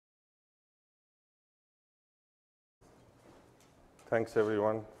Thanks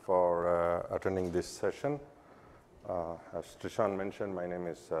everyone for attending this session. As Trishan mentioned, my name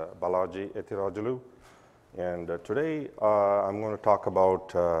is Balaji E, and today I'm going to talk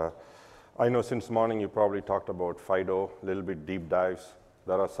about, I know since morning you probably talked about FIDO, a little bit deep dives.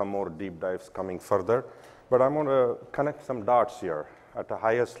 There are some more deep dives coming further, but I'm going to connect some dots here at the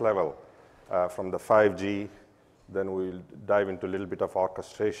highest level from the 5G, then we'll dive into a little bit of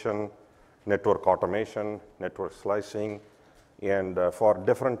orchestration, network automation, network slicing, and for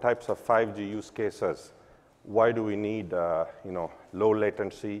different types of 5G use cases, why do we need low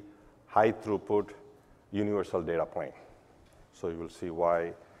latency, high throughput, universal data plane? So you will see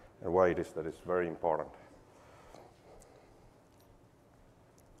why and why it is that is very important.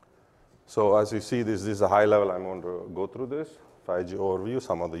 So as you see, this is a high level. I'm going to go through this 5G overview,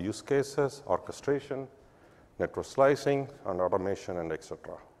 some of the use cases, orchestration, network slicing, and automation, and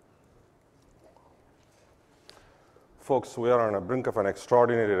etc. Folks, we are on the brink of an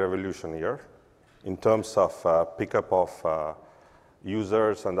extraordinary revolution here in terms of pickup of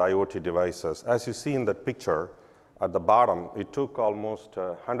users and IoT devices. As you see in that picture at the bottom, it took almost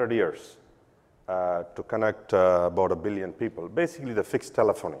 100 years to connect about 1 billion people. Basically, the fixed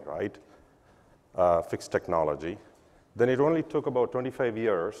telephony, right? Fixed technology. Then it only took about 25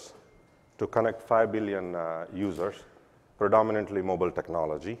 years to connect 5 billion users, predominantly mobile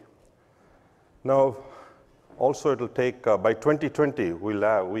technology. Now, also, it will take, by 2020,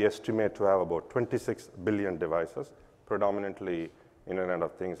 we estimate to have about 26 billion devices, predominantly Internet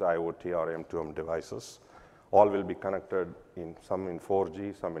of Things, IoT or M2M devices. All will be connected, some in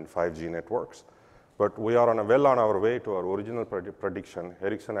 4G, some in 5G networks. But we are well on our way to our original prediction.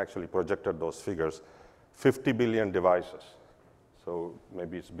 Ericsson actually projected those figures, 50 billion devices. So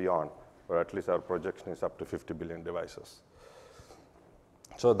maybe it's beyond, but at least our projection is up to 50 billion devices.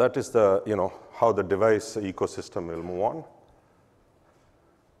 So that is the, how the device ecosystem will move on.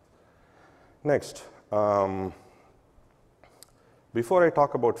 Next, before I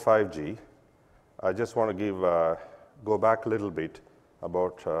talk about 5G, I just want to go back a little bit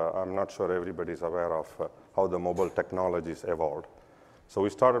about, I'm not sure everybody's aware of how the mobile technologies evolved. So we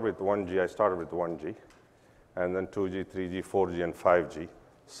started with 1G, I started with 1G, and then 2G, 3G, 4G, and 5G.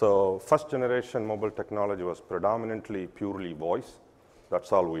 So first generation mobile technology was predominantly purely voice.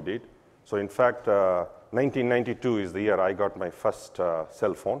 That's all we did. So in fact, 1992 is the year I got my first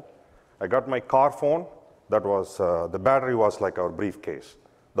cell phone. I got my car phone. That was, the battery was like our briefcase,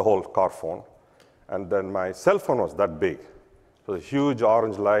 the whole car phone. And then my cell phone was that big. So a huge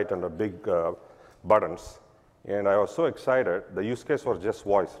orange light and a big buttons. And I was so excited. The use case was just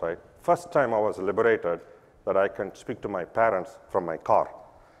voice, right? First time I was liberated that I can speak to my parents from my car.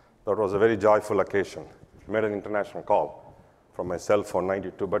 That was a very joyful occasion. Made an international call from my cell phone,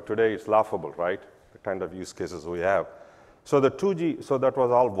 92, but today it's laughable, right? The kind of use cases we have. So the 2G, so that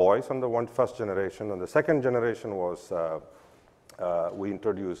was all voice on the first generation, and the second generation was, we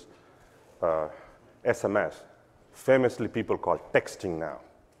introduced SMS. Famously, people call texting now,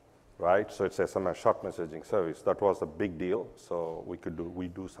 right? So it's SMS, short messaging service. That was a big deal, so we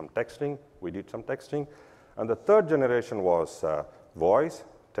do some texting, we did some texting. And the third generation was voice,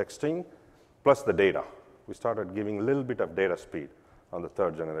 texting, plus the data. We started giving a little bit of data speed on the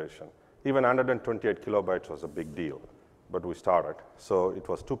third generation. Even 128 kilobytes was a big deal, but we started. So it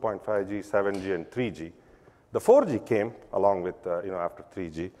was 2.5G, 7G, and 3G. The 4G came along with, after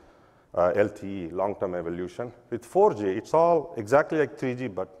 3G, LTE, long-term evolution. With 4G, it's all exactly like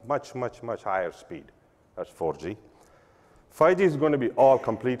 3G, but much, much, much higher speed. That's 4G. 5G is going to be all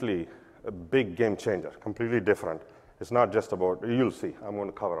completely a big game changer, completely different. It's not just about, you'll see, I'm going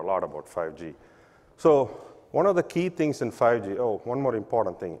to cover a lot about 5G. So one of the key things in 5G, one more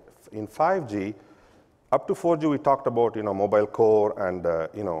important thing. In 5G, up to 4G, we talked about mobile core and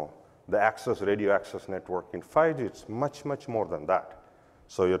the access, radio access network. In 5G, it's much, much more than that.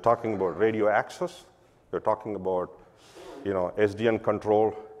 So you're talking about radio access. You're talking about SDN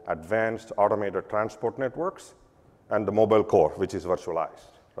control, advanced automated transport networks, and the mobile core, which is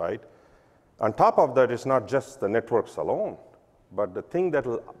virtualized, right? On top of that, it's not just the networks alone, but the thing that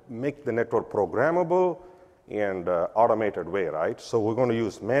will make the network programmable and automated way, right? So we're going to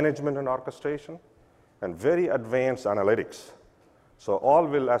use management and orchestration and very advanced analytics. So all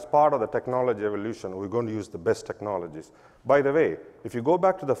will, as part of the technology evolution, we're going to use the best technologies. By the way, if you go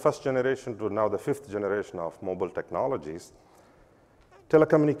back to the first generation to now the fifth generation of mobile technologies,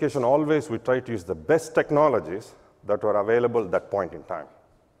 telecommunication always we try to use the best technologies that were available at that point in time.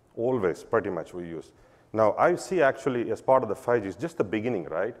 Always, pretty much we use. Now, I see actually as part of the 5G, it's just the beginning,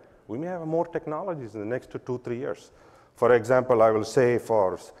 right? We may have more technologies in the next 2-3 years. For example, I will say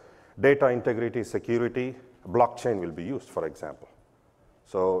for data integrity, security, blockchain will be used, for example,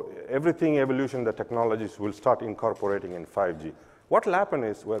 So everything evolution, the technologies will start incorporating in 5G. What will happen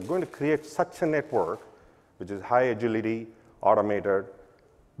is we're going to create such a network, which is high agility, automated,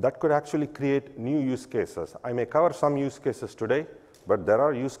 that could actually create new use cases. I may cover some use cases today, but there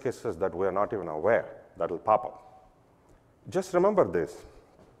are use cases that we're not even aware that will pop up. Just remember this.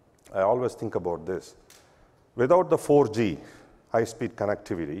 I always think about this. Without the 4G, high-speed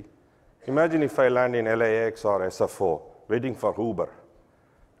connectivity, imagine if I land in LAX or SFO, waiting for Uber.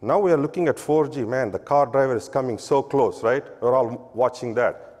 Now we are looking at 4G, man, the car driver is coming so close, right? We're all watching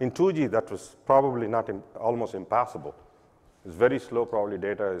that. In 2G, that was probably not, almost impossible. It's very slow, probably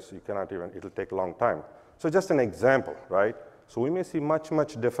data is, you cannot even, it'll take a long time. So just an example, right? So we may see much,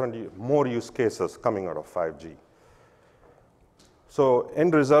 much different, more use cases coming out of 5G. So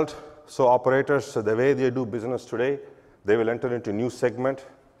end result, so operators, so the way they do business today, they will enter into new segment,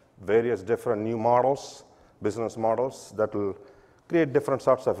 various different new models, business models that will create different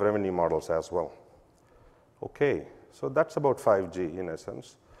sorts of revenue models as well. Okay, so that's about 5G in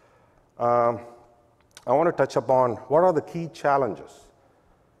essence. I want to touch upon what are the key challenges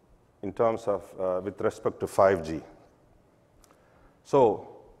in terms of with respect to 5G. So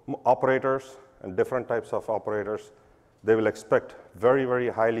operators and different types of operators, they will expect very, very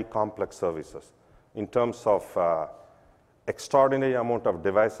highly complex services in terms of extraordinary amount of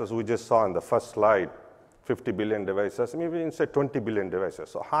devices. We just saw in the first slide, 50 billion devices, maybe even say 20 billion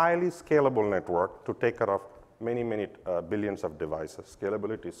devices. So highly scalable network to take care of many, many billions of devices.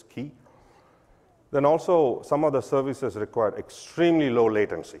 Scalability is key. Then also, some of the services require extremely low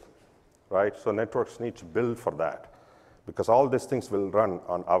latency, right? So networks need to build for that because all these things will run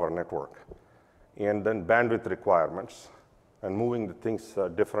on our network. And then bandwidth requirements and moving the things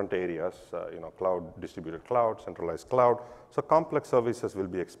different areas, cloud, distributed cloud, centralized cloud. So complex services will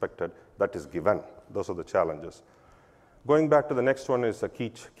be expected. That is given. Those are the challenges. Going back to the next one is a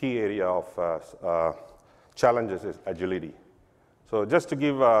key area of challenges is agility. So just to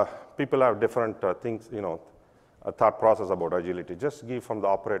give, people have different things, a thought process about agility. Just give from the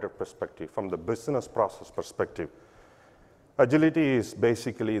operator perspective, from the business process perspective. Agility is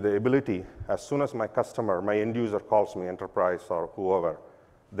basically the ability, as soon as my customer, my end user calls me, enterprise or whoever,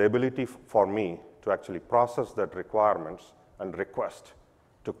 the ability for me to actually process that requirements and request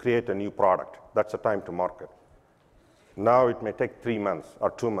to create a new product. That's a time to market. Now it may take 3 months or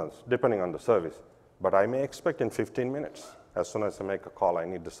 2 months, depending on the service, but I may expect in 15 minutes. As soon as I make a call, I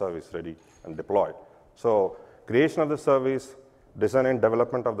need the service ready and deployed. So creation of the service, design and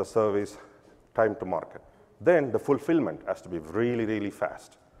development of the service, time to market. Then the fulfillment has to be really, really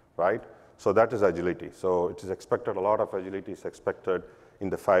fast, right? So that is agility. So it is expected, a lot of agility is expected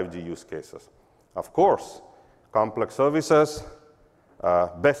in the 5G use cases. Of course, complex services,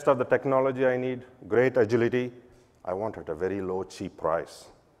 best of the technology I need, great agility, I want at a very low, cheap price,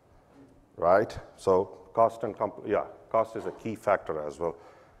 right? So cost and, cost is a key factor as well.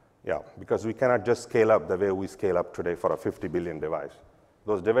 Yeah, because we cannot just scale up the way we scale up today for a 50 billion device.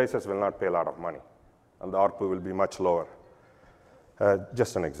 Those devices will not pay a lot of money, and the ARPU will be much lower.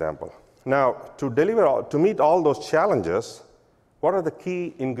 Just an example. Now, to meet all those challenges, what are the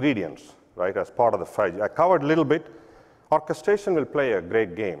key ingredients, right, as part of the 5G? I covered a little bit. Orchestration will play a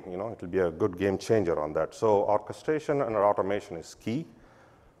great game. It will be a good game changer on that. So orchestration and automation is key.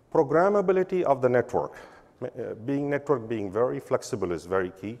 Programmability of the network. Network being very flexible is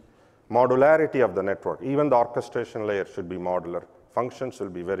very key. Modularity of the network. Even the orchestration layer should be modular. Functions will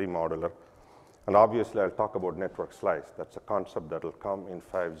be very modular. And obviously, I'll talk about network slice. That's a concept that will come in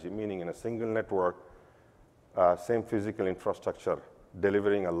 5G, meaning in a single network, same physical infrastructure,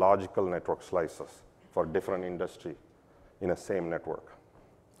 delivering a logical network slices for different industry in a same network.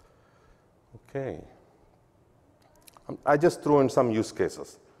 Okay. I just threw in some use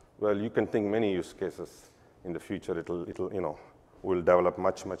cases. Well, you can think many use cases. In the future, we'll develop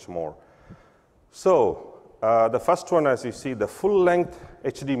much, much more. So the first one, as you see, the full-length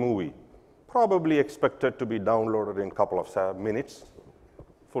HD movie, probably expected to be downloaded in a couple of minutes,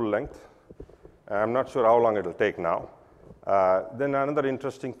 full length. I'm not sure how long it'll take now. Then another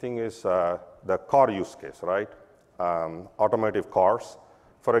interesting thing is the car use case, right? Automotive cars.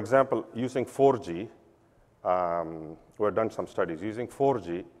 For example, using 4G, we've done some studies. Using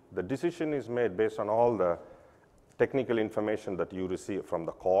 4G, the decision is made based on all the technical information that you receive from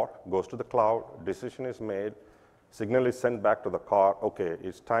the car, goes to the cloud, decision is made, signal is sent back to the car, okay,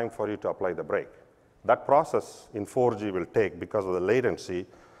 it's time for you to apply the brake. That process in 4G will take, because of the latency,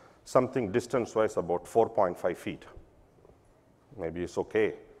 something distance-wise about 4.5 feet. Maybe it's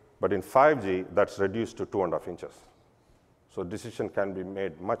okay. But in 5G, that's reduced to 2.5 inches. So decision can be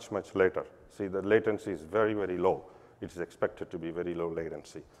made much, much later. See, the latency is very, very low. it is expected to be very low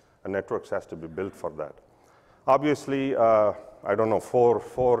latency. And networks has to be built for that. Obviously, I don't know, 4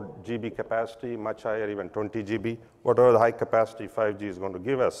 GB capacity, much higher, even 20 GB, whatever the high capacity 5G is going to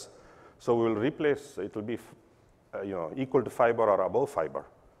give us. So we will replace, it will be equal to fiber or above fiber.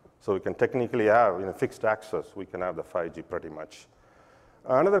 So we can technically have fixed access, we can have the 5G pretty much.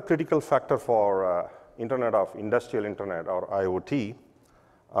 Another critical factor for Internet of Industrial Internet or IoT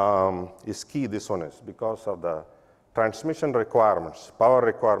is key. This one is because of the transmission requirements, power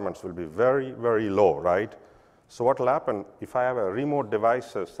requirements will be very, very low, right? So what will happen if I have a remote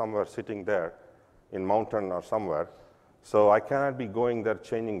devices somewhere sitting there in mountain or somewhere, so I cannot be going there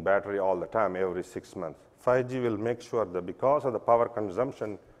changing battery all the time every 6 months. 5G will make sure that because of the power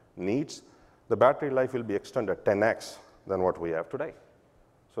consumption needs, the battery life will be extended 10x than what we have today.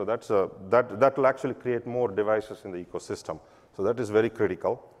 So that will actually create more devices in the ecosystem. So that is very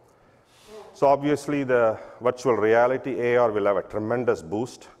critical. So obviously the virtual reality, AR, will have a tremendous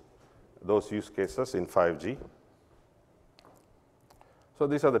boost, those use cases in 5G. So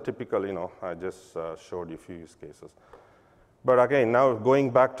these are the typical, I just showed you a few use cases. But again, now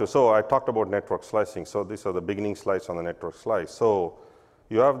going back to, so I talked about network slicing. So these are the beginning slides on the network slice. So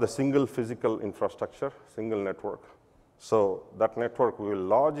you have the single physical infrastructure, single network. So that network will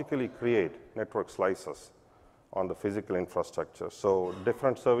logically create network slices on the physical infrastructure. So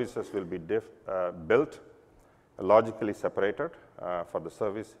different services will be built, logically separated for the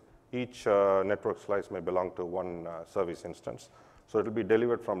service. Each network slice may belong to one service instance. So it will be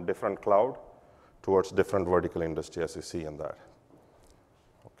delivered from different cloud towards different vertical industry, as you see in that.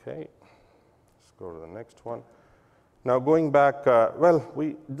 Okay, let's go to the next one. Now going back,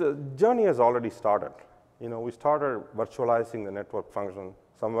 the journey has already started. We started virtualizing the network function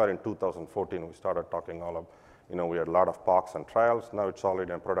somewhere in 2014. We started talking all of, we had a lot of POCs and trials. Now it's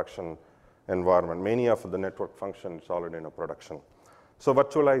already in a production environment. Many of the network functions are already in a production. So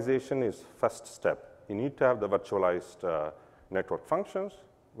virtualization is first step. You need to have the virtualized network functions,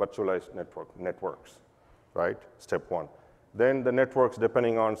 virtualized networks, right? Step one. Then the networks,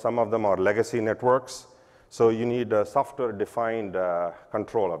 depending on, some of them are legacy networks. So you need a software-defined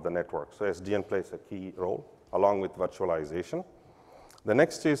control of the network. So SDN plays a key role along with virtualization. The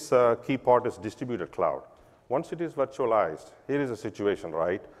next is key part is distributed cloud. Once it is virtualized, here is a situation,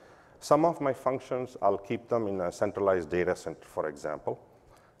 right? Some of my functions, I'll keep them in a centralized data center, for example.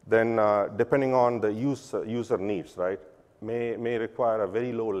 Then depending on the user needs, right, may require a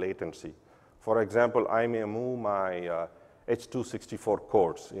very low latency. For example, I may move my H.264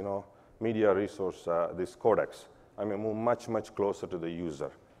 codes, media resource, this codecs. I may move much, much closer to the user,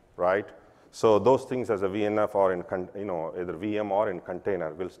 right? So those things as a VNF or in, either VM or in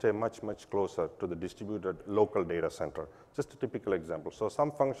container will stay much, much closer to the distributed local data center. Just a typical example. So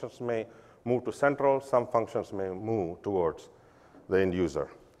some functions may move to central, some functions may move towards the end user.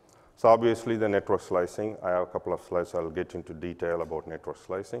 So obviously the network slicing, I have a couple of slides, I'll get into detail about network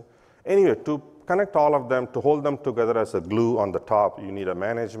slicing. Anyway, to connect all of them, to hold them together as a glue on the top, you need a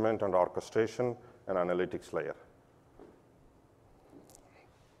management and orchestration and analytics layer.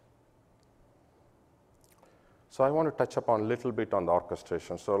 So I want to touch upon a little bit on the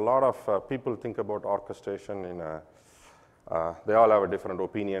orchestration. So a lot of people think about orchestration in they all have a different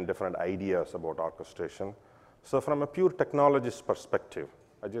opinion, different ideas about orchestration. So from a pure technologist perspective,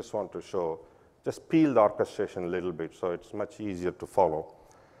 I just want to show, just peel the orchestration a little bit so it's much easier to follow.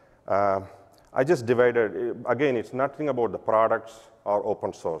 I just divided, again, it's nothing about the products or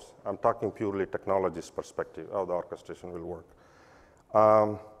open source. I'm talking purely technologist perspective, how the orchestration will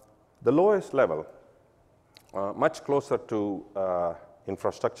work. The lowest level, much closer to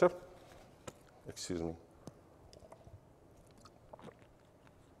infrastructure, excuse me.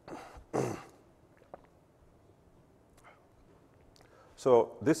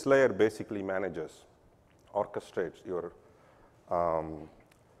 So this layer basically manages, orchestrates your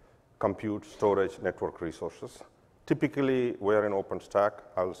compute, storage, network resources. Typically, we're in OpenStack.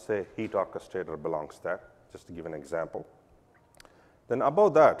 I'll say heat orchestrator belongs there, just to give an example. Then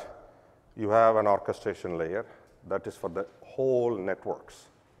above that, you have an orchestration layer that is for the whole networks.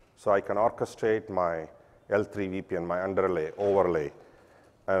 So I can orchestrate my L3 VPN, my underlay, overlay,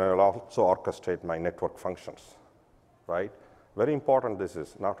 and I'll also orchestrate my network functions, right? Very important this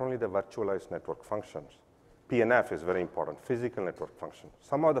is, not only the virtualized network functions, PNF is very important, physical network function.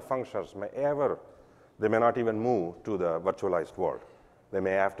 Some of the functions they may not even move to the virtualized world. They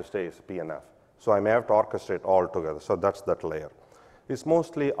may have to stay as PNF. So I may have to orchestrate all together. So that's that layer. It's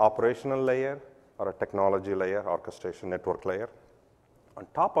mostly operational layer or a technology layer, orchestration network layer. On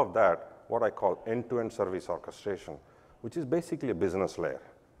top of that, what I call end-to-end service orchestration, which is basically a business layer.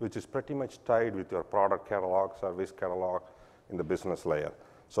 which is pretty much tied with your product catalog, service catalog in the business layer.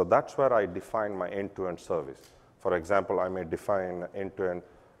 So that's where I define my end-to-end service. For example, I may define end-to-end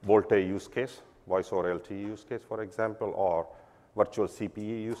VoLTE use case, voice over LTE use case, for example, or virtual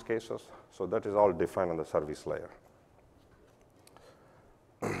CPE use cases. So that is all defined on the service layer.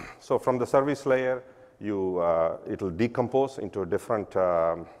 So from the service layer, it'll decompose into different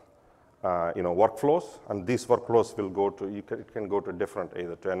workflows, and these workflows will go to, it can go to different,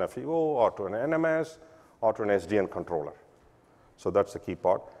 either to NFEO or to an NMS or to an SDN controller. So that's the key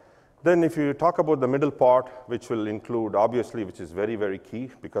part. Then if you talk about the middle part, which will include, obviously, which is very, very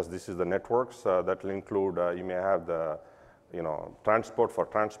key, because this is the networks, that will include, you may have the, transport. For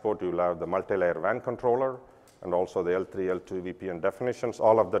transport, you'll have the multi-layer WAN controller, and also the L3, L2 VPN definitions.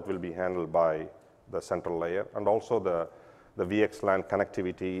 All of that will be handled by the central layer, and also the VXLAN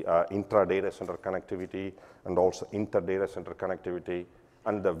connectivity, intra-data center connectivity, and also inter-data center connectivity,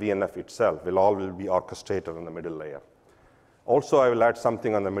 and the VNF itself will be orchestrated in the middle layer. Also, I will add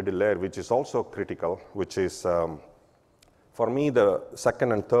something on the middle layer, which is also critical, which is, for me, the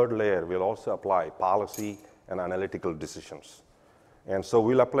second and third layer will also apply policy and analytical decisions. And so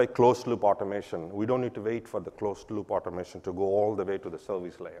we'll apply closed-loop automation. We don't need to wait for the closed-loop automation to go all the way to the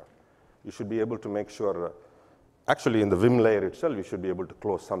service layer. You should be able to make sure, actually in the Vim layer itself, you should be able to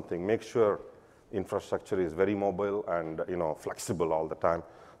close something, make sure infrastructure is very mobile and flexible all the time.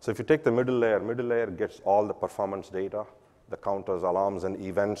 So if you take the middle layer gets all the performance data, the counters, alarms, and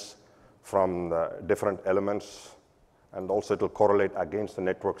events from the different elements, and also it will correlate against the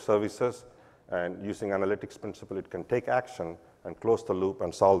network services, and using analytics principle, it can take action and close the loop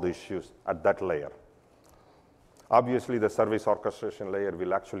and solve the issues at that layer. Obviously, the service orchestration layer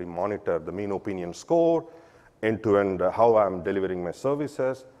will actually monitor the mean opinion score, end-to-end how I'm delivering my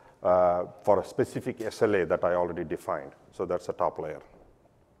services for a specific SLA that I already defined. So that's the top layer.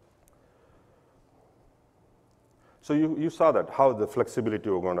 So you saw that, how the flexibility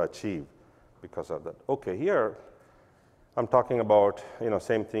we're going to achieve because of that. Okay, here I'm talking about,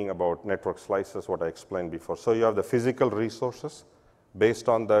 same thing about network slices, what I explained before. So you have the physical resources. Based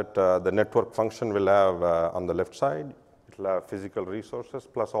on that, the network function will have, on the left side, it will have physical resources,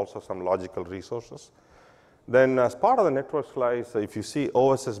 plus also some logical resources. Then as part of the network slice, if you see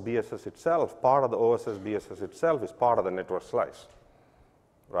OSS BSS itself, part of the OSS BSS itself is part of the network slice,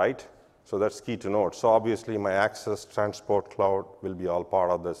 right? So that's key to note. So obviously my access, transport, cloud will be all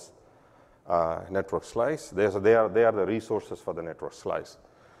part of this network slice. They are the resources for the network slice.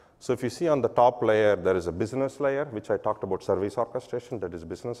 So if you see on the top layer, there is a business layer, which I talked about service orchestration, that is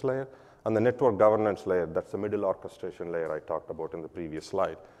business layer, and the network governance layer, that's the middle orchestration layer I talked about in the previous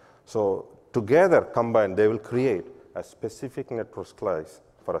slide. So together, combined, they will create a specific network slice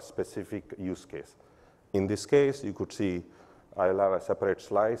for a specific use case. In this case, you could see I'll have a separate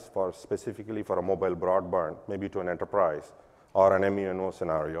slice for specifically for a mobile broadband, maybe to an enterprise or an MUNO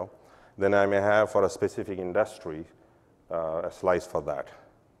scenario. Then I may have for a specific industry a slice for that.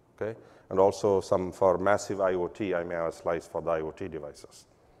 Okay? And also some for massive IoT, I may have a slice for the IoT devices.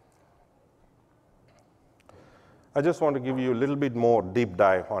 I just want to give you a little bit more deep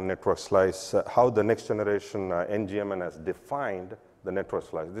dive on network slice, how the next generation NGMN has defined the network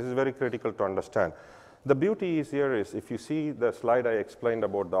slice. This is very critical to understand. The beauty is here is, if you see the slide I explained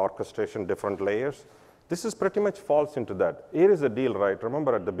about the orchestration, different layers, this is pretty much falls into that. Here is the deal, right?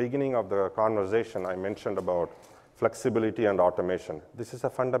 Remember at the beginning of the conversation, I mentioned about flexibility and automation. This is a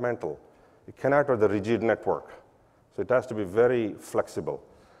fundamental. You cannot have the rigid network. So it has to be very flexible.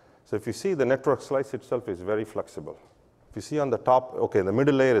 So if you see the network slice itself is very flexible. If you see on the top, okay, the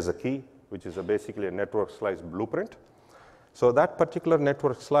middle layer is a key, which is basically a network slice blueprint. So that particular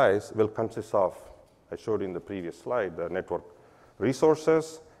network slice will consist of, I showed in the previous slide, the network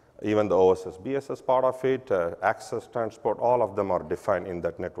resources, even the OSS BSS part of it, access, transport, all of them are defined in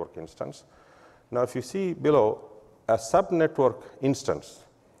that network instance. Now, if you see below, a subnetwork instance,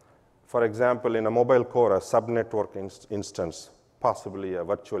 for example, in a mobile core, a subnetwork instance, possibly a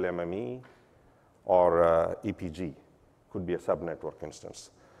virtual MME or EPG could be a subnetwork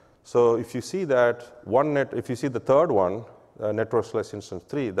instance. So if you see that if you see the third one, network slice instance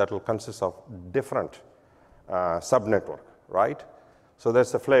 3, that will consist of different subnetwork, right? So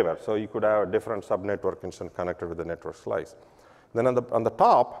that's the flavor. So you could have a different subnetwork instance connected with the network slice. Then on the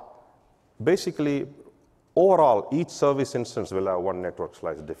top, basically, overall, each service instance will have one network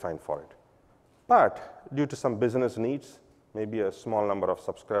slice defined for it. But due to some business needs, maybe a small number of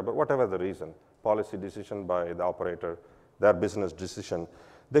subscribers, whatever the reason, policy decision by the operator, their business decision,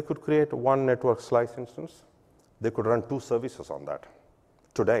 they could create one network slice instance. They could run 2 services on that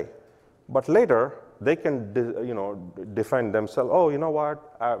today. But later, they can define themselves, oh, you know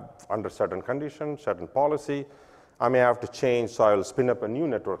what, under certain conditions, certain policy, I may have to change, so I will spin up a new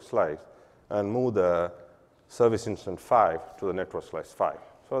network slice and move the service instance 5 to the network slice 5.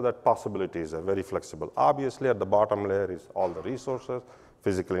 So that possibility is very flexible. Obviously, at the bottom layer is all the resources,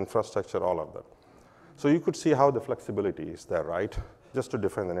 physical infrastructure, all of that. So you could see how the flexibility is there, right? Just to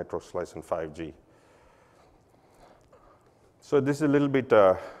define the network slice in 5G. So this is a little bit,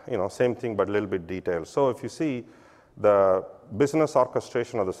 same thing, but a little bit detailed. So if you see, the business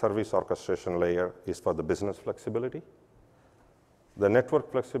orchestration or the service orchestration layer is for the business flexibility. The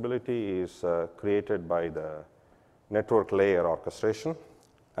network flexibility is created by the network layer orchestration.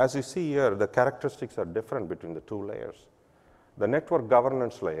 As you see here, the characteristics are different between the two layers. The network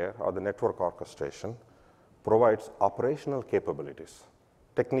governance layer or the network orchestration provides operational capabilities.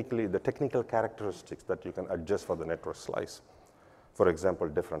 Technically, the technical characteristics that you can adjust for the network slice. For example,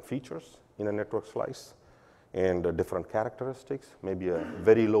 different features in a network slice and different characteristics, maybe a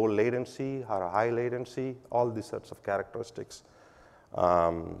very low latency or a high latency, all these sorts of characteristics.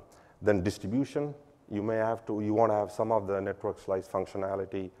 Then distribution, you want to have some of the network slice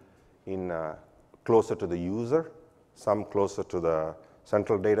functionality in closer to the user, some closer to the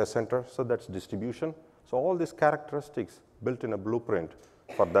central data center, so that's distribution. So all these characteristics built in a blueprint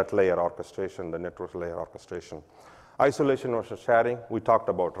for that layer orchestration, the network layer orchestration. Isolation versus sharing, we talked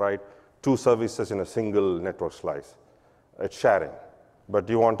about, right? Two services in a single network slice. It's sharing. But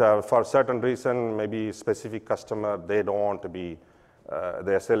you want to have, for a certain reason, maybe specific customer, they don't want to be,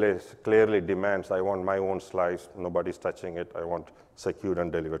 the SLA clearly demands, I want my own slice, nobody's touching it, I want secured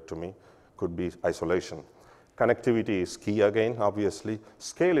and delivered to me. Could be isolation. Connectivity is key again, obviously.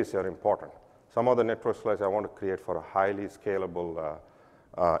 Scale is very important. Some of the network slices I want to create for a highly scalable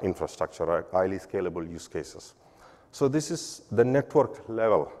infrastructure, right? Highly scalable use cases. So this is the network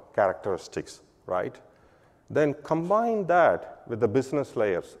level characteristics, right? Then combine that with the business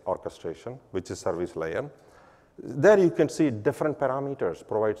layers orchestration, which is service layer. There you can see different parameters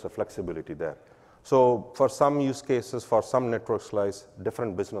provides the flexibility there. So for some use cases, for some network slice,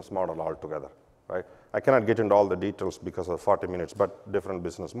 different business model altogether, right? I cannot get into all the details because of 40 minutes, but different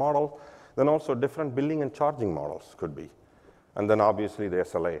business model. Then also different billing and charging models could be. And then obviously the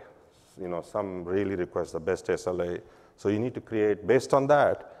SLA. Some really request the best SLA. So you need to create, based on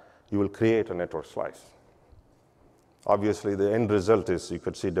that, you will create a network slice. Obviously, the end result is you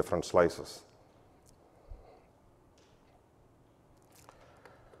could see different slices.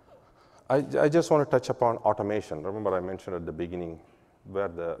 I just want to touch upon automation. Remember I mentioned at the beginning where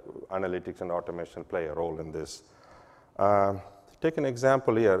the analytics and automation play a role in this. Take an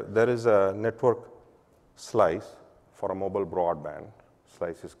example here. There is a network slice for a mobile broadband.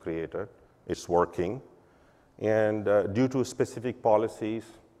 Slice is created. It's working. And due to specific policies,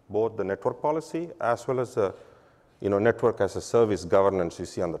 both the network policy as well as the network as a service governance you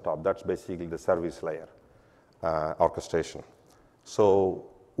see on the top, that's basically the service layer orchestration. So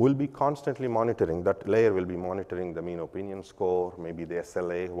we'll be constantly monitoring, that layer will be monitoring the mean opinion score, maybe the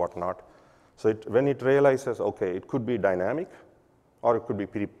SLA, whatnot. So when it realizes, okay, it could be dynamic or it could be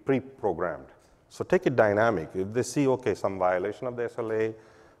pre-programmed. So take it dynamic. If they see, okay, some violation of the SLA,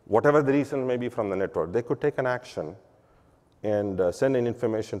 whatever the reason may be from the network, they could take an action and send in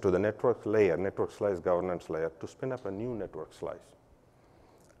information to the network layer, network slice governance layer, to spin up a new network slice.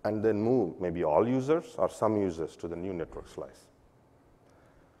 And then move maybe all users or some users to the new network slice.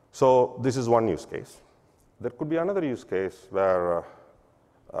 So this is one use case. There could be another use case where,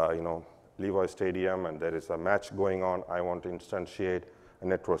 Levi Stadium and there is a match going on. I want to instantiate a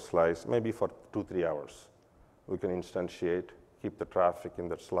network slice, maybe for 2-3 hours. We can instantiate, keep the traffic in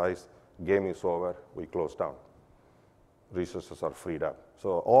that slice. Game is over, we close down. Resources are freed up.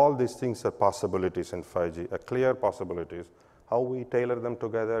 So all these things are possibilities in 5G, clear possibilities. How we tailor them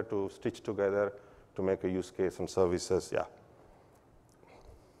together to stitch together to make a use case and services, yeah.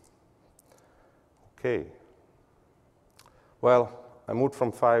 Okay. Well, I moved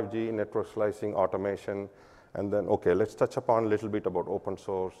from 5G, network slicing, automation, and then, okay, let's touch upon a little bit about open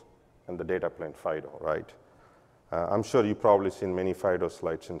source and the data plane FIDO, right? I'm sure you've probably seen many FIDO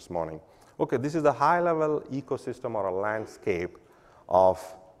slides since morning. Okay, this is the high-level ecosystem or a landscape of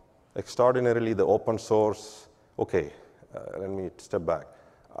extraordinarily the open source. Okay, let me step back.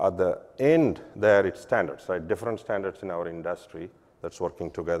 At the end there, it's standards, right? Different standards in our industry that's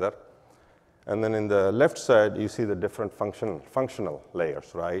working together. And then in the left side, you see the different functional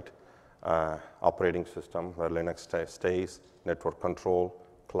layers, right? Operating system, where Linux stays, network control,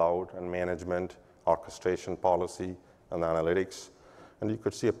 cloud and management, orchestration policy, and analytics. And you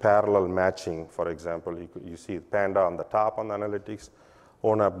could see a parallel matching. For example, you see Panda on the top on the analytics.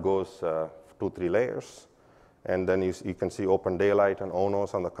 ONAP goes to 3 layers. And then you can see Open Daylight and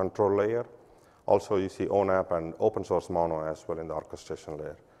ONOS on the control layer. Also, you see ONAP and open source mono as well in the orchestration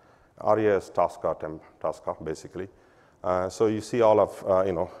layer. ARIA is Tosca, basically. So you see all of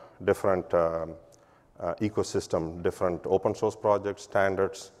different ecosystem, different open source projects,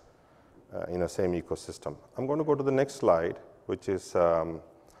 standards in the same ecosystem. I'm going to go to the next slide, which is a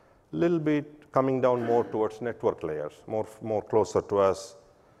little bit coming down more towards network layers, more closer to us.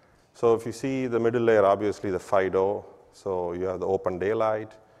 So if you see the middle layer, obviously the FIDO. So you have the Open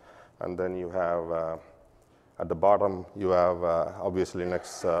Daylight, and then you have at the bottom you have obviously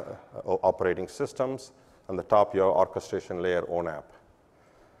Linux operating systems, and the top you have orchestration layer ONAP.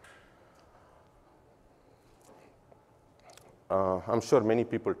 I'm sure many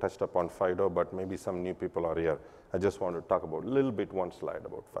people touched upon FIDO, but maybe some new people are here. I just want to talk about a little bit, one slide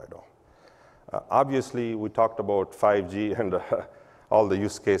about FIDO. Obviously, we talked about 5G and all the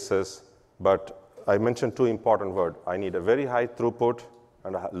use cases, but I mentioned 2 important words. I need a very high throughput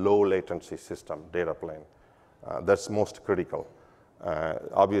and a low latency system, data plane. That's most critical.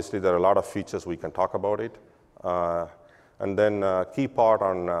 Obviously, there are a lot of features we can talk about it. And then key part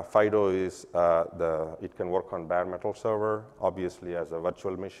on FIDO is it can work on bare metal server, obviously as a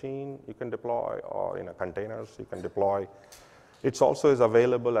virtual machine you can deploy, or in a containers you can deploy. It also is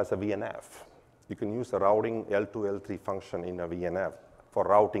available as a VNF. You can use the routing L2, L3 function in a VNF for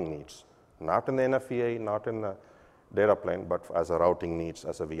routing needs. Not in the NFVA, not in the data plane, but as a routing needs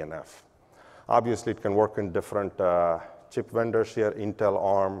as a VNF. Obviously, it can work in different chip vendors here, Intel,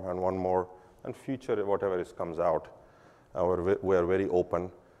 ARM, and one more, and future, whatever comes out. We are very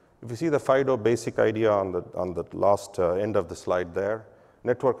open. If you see the FIDO basic idea on the last end of the slide there,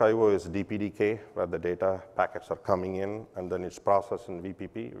 network I/O is DPDK, where the data packets are coming in, and then it's processed in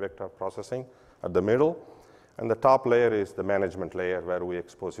VPP, vector processing, at the middle. And the top layer is the management layer, where we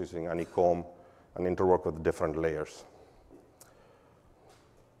expose using honeycomb and interwork with different layers.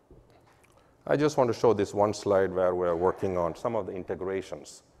 I just want to show this one slide where we're working on some of the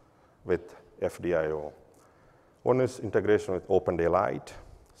integrations with FDIO. One is integration with Open Daylight.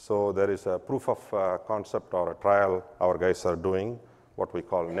 So there is a proof of concept or a trial our guys are doing, what we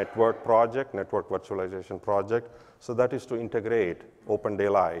call network project, network virtualization project. So that is to integrate Open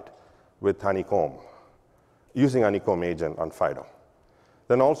Daylight with honeycomb, using honeycomb agent on FIDO.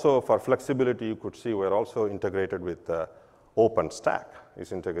 Then also for flexibility, you could see we're also integrated with OpenStack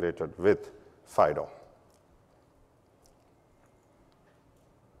is integrated with FIDO.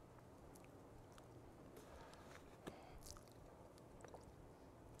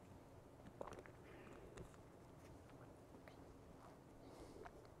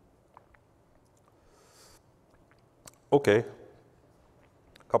 Okay,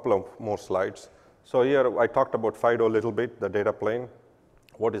 a couple of more slides. So here I talked about FIDO a little bit, the data plane.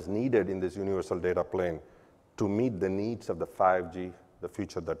 What is needed in this universal data plane to meet the needs of the 5G, the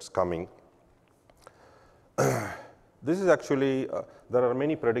future that's coming. This is actually, there are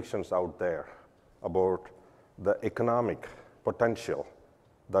many predictions out there about the economic potential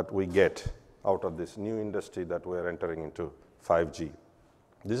that we get out of this new industry that we're entering into, 5G.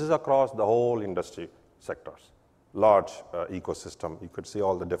 This is across the whole industry sectors. Large ecosystem. You could see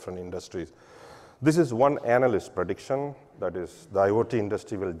all the different industries. This is one analyst prediction, that is the IoT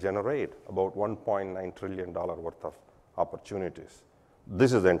industry will generate about $1.9 trillion worth of opportunities.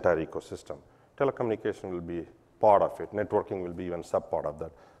 This is the entire ecosystem. Telecommunication will be part of it. Networking will be even sub-part of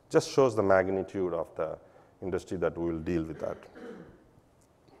that. Just shows the magnitude of the industry that we will deal with that.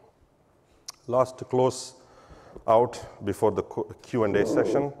 Last to close out before the Q&A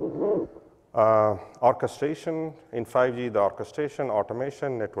session. Orchestration in 5G, the orchestration,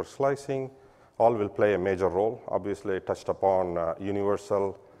 automation, network slicing, all will play a major role. Obviously, I touched upon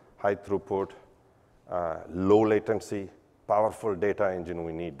universal, high throughput, low latency, powerful data engine.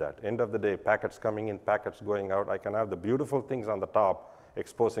 We need that. End of the day, packets coming in, packets going out. I can have the beautiful things on the top,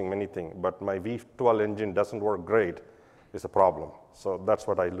 exposing many things, but my V12 engine doesn't work great, is a problem. So that's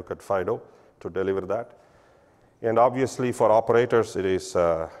what I look at FIDO to deliver that. And obviously, for operators, it is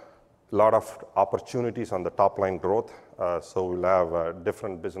lot of opportunities on the top line growth. So we'll have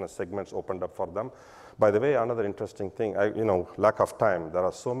different business segments opened up for them. By the way, another interesting thing, lack of time. There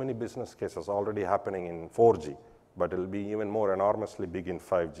are so many business cases already happening in 4G, but it'll be even more enormously big in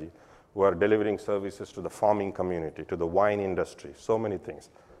 5G. We're delivering services to the farming community, to the wine industry, so many things.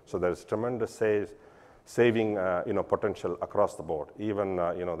 So there's tremendous saving potential across the board, even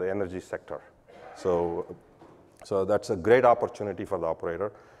the energy sector. So that's a great opportunity for the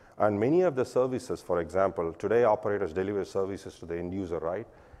operator. And many of the services, for example, today operators deliver services to the end user, right?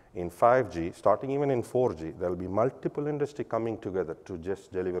 In 5G, starting even in 4G, there'll be multiple industry coming together to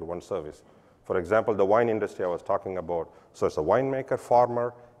just deliver one service. For example, the wine industry I was talking about. So it's a winemaker,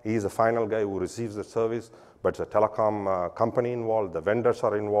 farmer, he's the final guy who receives the service, but it's a telecom company involved, the vendors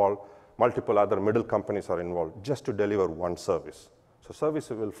are involved, multiple other middle companies are involved just to deliver one service. So service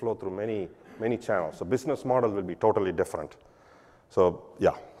will flow through many channels. So business model will be totally different. So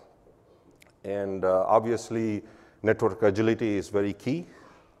yeah. And obviously, network agility is very key.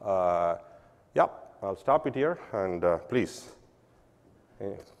 Yeah, I'll stop it here, and please,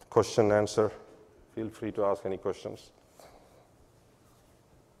 question, answer. Feel free to ask any questions.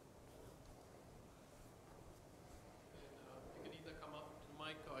 You can either come up to the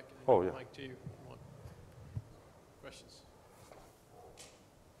mic, or I can give the mic to you if you want. Questions?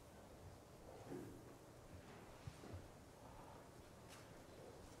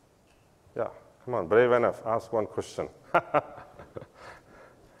 Yeah, come on, brave enough. Ask one question.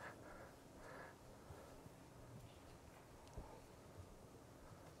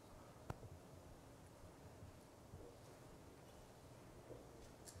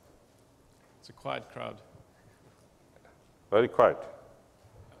 It's a quiet crowd. Very quiet.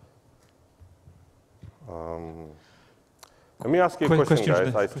 Let me ask you a question,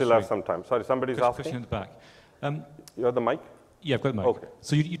 guys. I still have some time. Sorry, somebody's asking? Question in the back. You have the mic? Yeah, I've got the mic. Okay.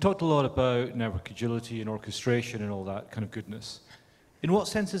 So you talked a lot about network agility and orchestration and all that kind of goodness. In what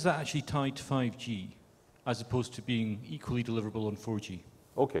sense is that actually tied to 5G, as opposed to being equally deliverable on 4G?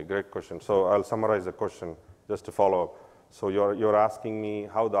 Okay, great question. So I'll summarize the question just to follow up. So you're asking me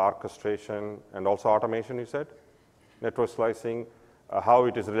how the orchestration and also automation, you said? Network slicing, how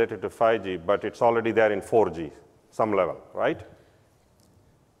it is related to 5G, but it's already there in 4G, some level, right?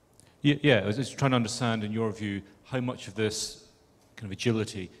 Yeah, I was just trying to understand, in your view, how much of this kind of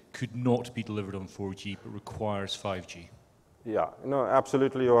agility could not be delivered on 4G but requires 5G? Yeah, no,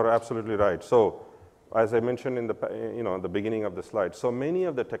 absolutely, you're absolutely right. So as I mentioned in the beginning of the slide, so many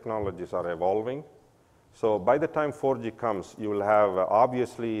of the technologies are evolving. So by the time 4G comes, you will have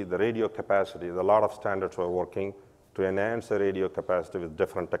obviously the radio capacity. A lot of standards are working to enhance the radio capacity with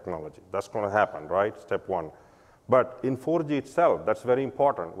different technology. That's going to happen, right? Step one. But in 4G itself, that's very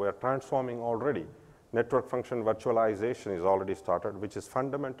important. We're transforming already. Network function virtualization is already started, which is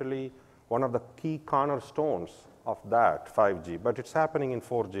fundamentally one of the key cornerstones of that 5G. But it's happening in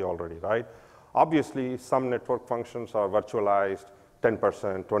 4G already, right? Obviously, some network functions are virtualized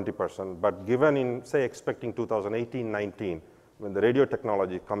 10%, 20%, but given in, say, expecting 2018-19, when the radio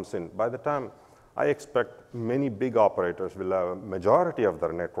technology comes in, by the time I expect many big operators will have a majority of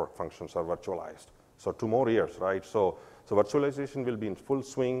their network functions are virtualized. So 2 more years, right? So virtualization will be in full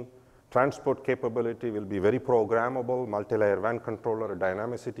swing. Transport capability will be very programmable, multi-layer WAN controller,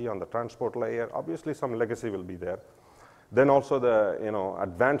 dynamicity on the transport layer. Obviously, some legacy will be there. Then also the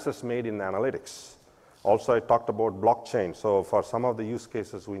advances made in analytics. Also, I talked about blockchain. So for some of the use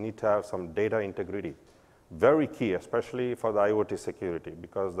cases, we need to have some data integrity. Very key, especially for the IoT security,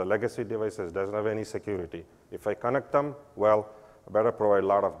 because the legacy devices doesn't have any security. If I connect them, well, I better provide a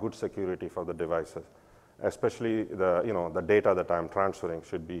lot of good security for the devices, especially the data that I'm transferring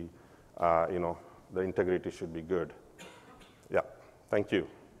should be, the integrity should be good. Yeah, thank you.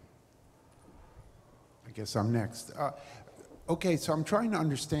 I guess I'm next. Okay, so I'm trying to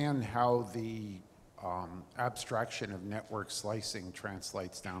understand how the abstraction of network slicing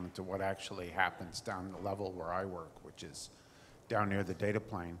translates down into what actually happens down the level where I work, which is down near the data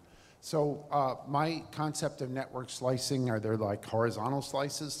plane. So my concept of network slicing, are there like horizontal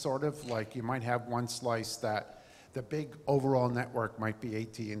slices, sort of? Like you might have one slice that the big overall network might be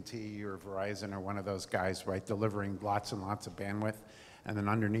AT&T or Verizon or one of those guys, right, delivering lots and lots of bandwidth. And then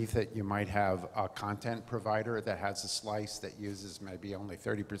underneath it, you might have a content provider that has a slice that uses maybe only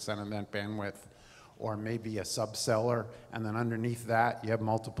 30% of that bandwidth, or maybe a sub-seller, and then underneath that, you have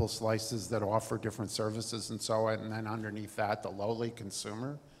multiple slices that offer different services and so on, and then underneath that, the lowly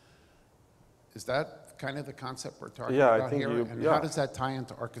consumer. Is that kind of the concept we're talking about here? And how does that tie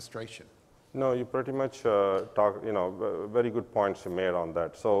into orchestration? No, you pretty much very good points you made on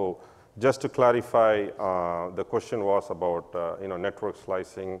that. So just to clarify, the question was about network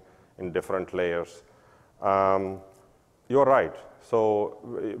slicing in different layers. You're right. So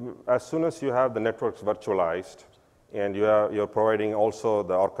as soon as you have the networks virtualized and you're providing also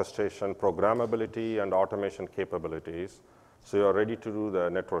the orchestration, programmability, and automation capabilities, so you're ready to do the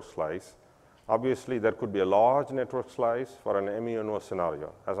network slice. Obviously, there could be a large network slice for an MVNO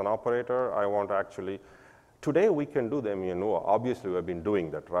scenario. As an operator, I want to actually, today we can do the MVNO. Obviously, we've been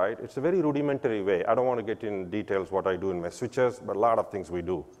doing that, right? It's a very rudimentary way. I don't want to get in details what I do in my switches, but a lot of things we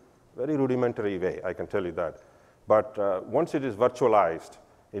do. Very rudimentary way, I can tell you that. But once it is virtualized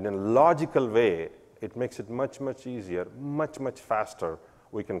in a logical way, it makes it much, much easier, much, much faster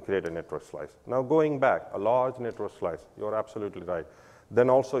we can create a network slice. Now going back, a large network slice, you're absolutely right. Then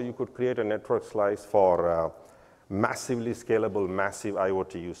also you could create a network slice for massively scalable, massive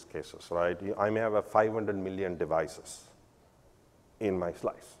IoT use cases, right? I may have 500 million devices in my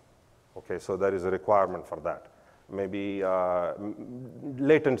slice. Okay, so there is a requirement for that. Maybe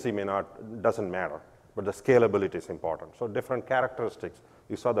latency doesn't matter, but the scalability is important. So different characteristics.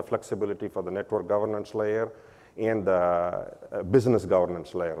 You saw the flexibility for the network governance layer and the business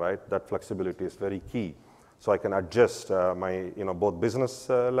governance layer, right? That flexibility is very key. So I can adjust my, both business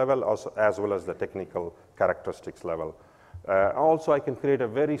level also, as well as the technical characteristics level. Also, I can create a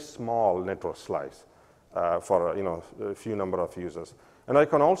very small network slice for, a few number of users. And I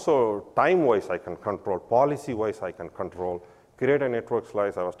can also, time-wise, I can control, policy-wise, I can control, create a network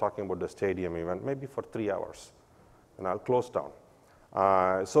slice. I was talking about the stadium event, maybe for 3 hours, and I'll close down.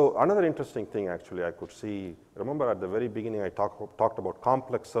 So another interesting thing, actually, I could see, remember at the very beginning, I talked about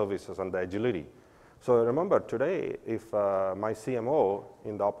complex services and the agility. So remember, today, if my CMO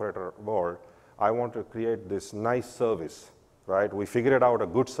in the operator world, I want to create this nice service, right? We figured out a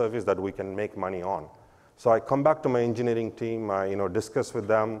good service that we can make money on. So I come back to my engineering team, discuss with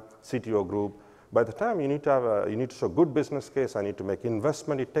them, CTO group. By the time you need to show good business case, I need to make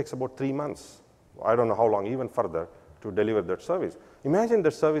investment. It takes about 3 months. I don't know how long, even further, to deliver that service. Imagine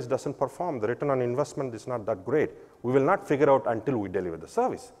the service doesn't perform. The return on investment is not that great. We will not figure out until we deliver the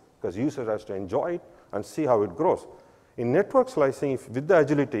service, because user has to enjoy it and see how it grows. In network slicing, with the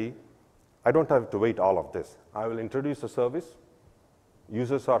agility, I don't have to wait all of this. I will introduce a service.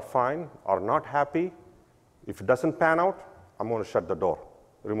 Users are fine, are not happy. If it doesn't pan out, I'm going to shut the door,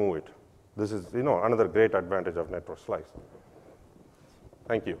 remove it. This is, another great advantage of network slice.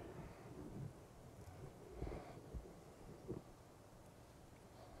 Thank you.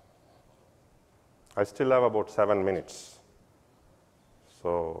 I still have about 7 minutes.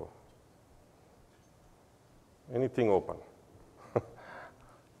 So, anything open?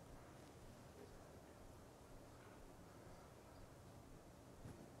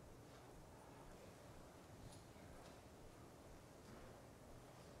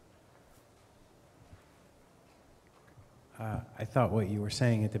 I thought what you were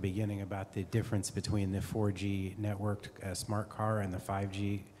saying at the beginning about the difference between the 4G networked smart car and the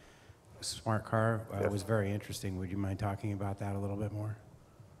 5G smart car Yes. was very interesting. Would you mind talking about that a little bit more?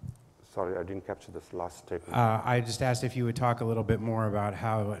 Sorry, I didn't capture this last statement. I just asked if you would talk a little bit more about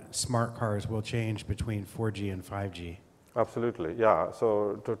how smart cars will change between 4G and 5G. Absolutely, yeah.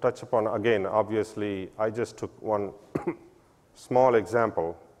 So to touch upon, again, obviously, I just took one small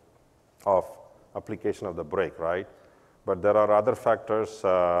example of application of the brake, right? But there are other factors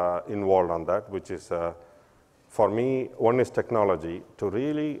involved on that, which is, for me, one is technology. To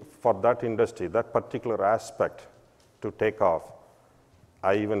really, for that industry, that particular aspect to take off,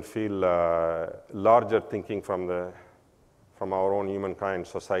 I even feel larger thinking from our own humankind,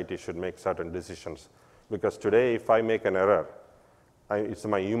 society should make certain decisions. Because today, if I make an error, it's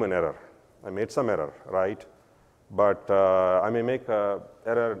my human error. I made some error, right? But I may make an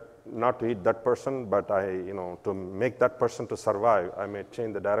error not to hit that person, but to make that person to survive, I may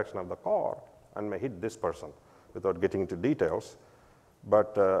change the direction of the car and may hit this person without getting into details.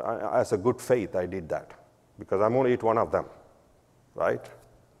 But as a good faith, I did that because I'm going to hit one of them, right?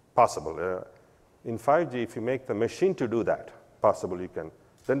 Possible. In 5G, if you make the machine to do that, possible you can.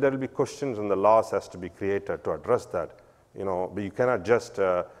 Then there will be questions and the laws has to be created to address that. But you cannot just,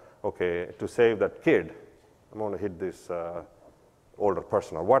 okay, to save that kid, I'm going to hit this older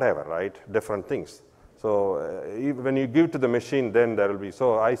person or whatever, right? Different things. So when you give to the machine, then there will be,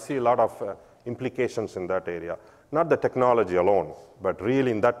 so I see a lot of implications in that area. Not the technology alone, but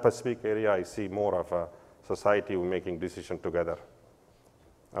really in that specific area, I see more of a society making decisions together.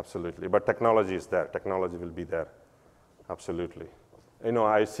 Absolutely, but technology is there. Technology will be there, absolutely.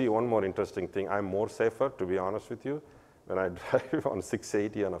 I see one more interesting thing. I'm more safer, to be honest with you, when I drive on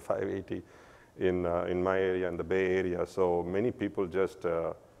 680 and a 580 in my area, in the Bay Area. So many people just,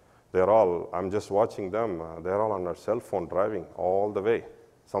 I'm just watching them. They're all on their cell phone driving all the way.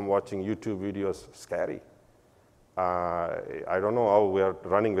 Some watching YouTube videos, scary. I don't know how we are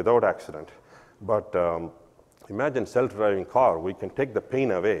running without accident, but imagine self-driving car. We can take the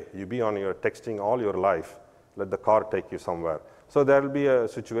pain away. You be on your texting all your life. Let the car take you somewhere. So there will be a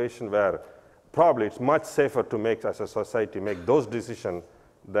situation where probably it's much safer to make, as a society, make those decisions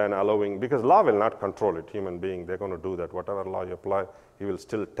than allowing, because law will not control it. Human being, they're going to do that. Whatever law you apply, he will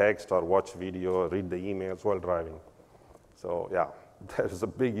still text or watch video or read the emails while driving. So yeah, there's a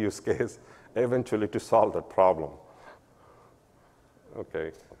big use case eventually to solve that problem.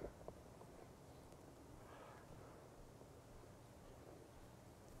 Okay.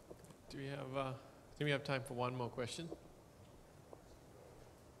 Do we have, I think we have time for one more question.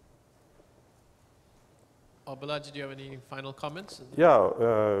 Oh, Balaji, do you have any final comments?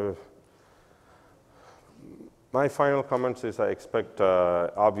 Yeah. My final comments is I expect,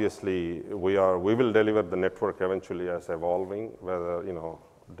 obviously, we will deliver the network eventually as evolving, whether,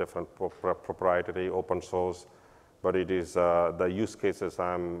 different proprietary, open source, but it is the use cases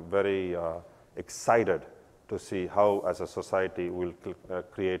I'm very excited to see how, as a society, we'll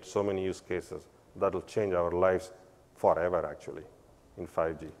create so many use cases that will change our lives forever, actually, in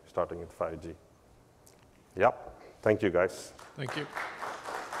 5G, starting with 5G. Yep. Thank you, guys. Thank you.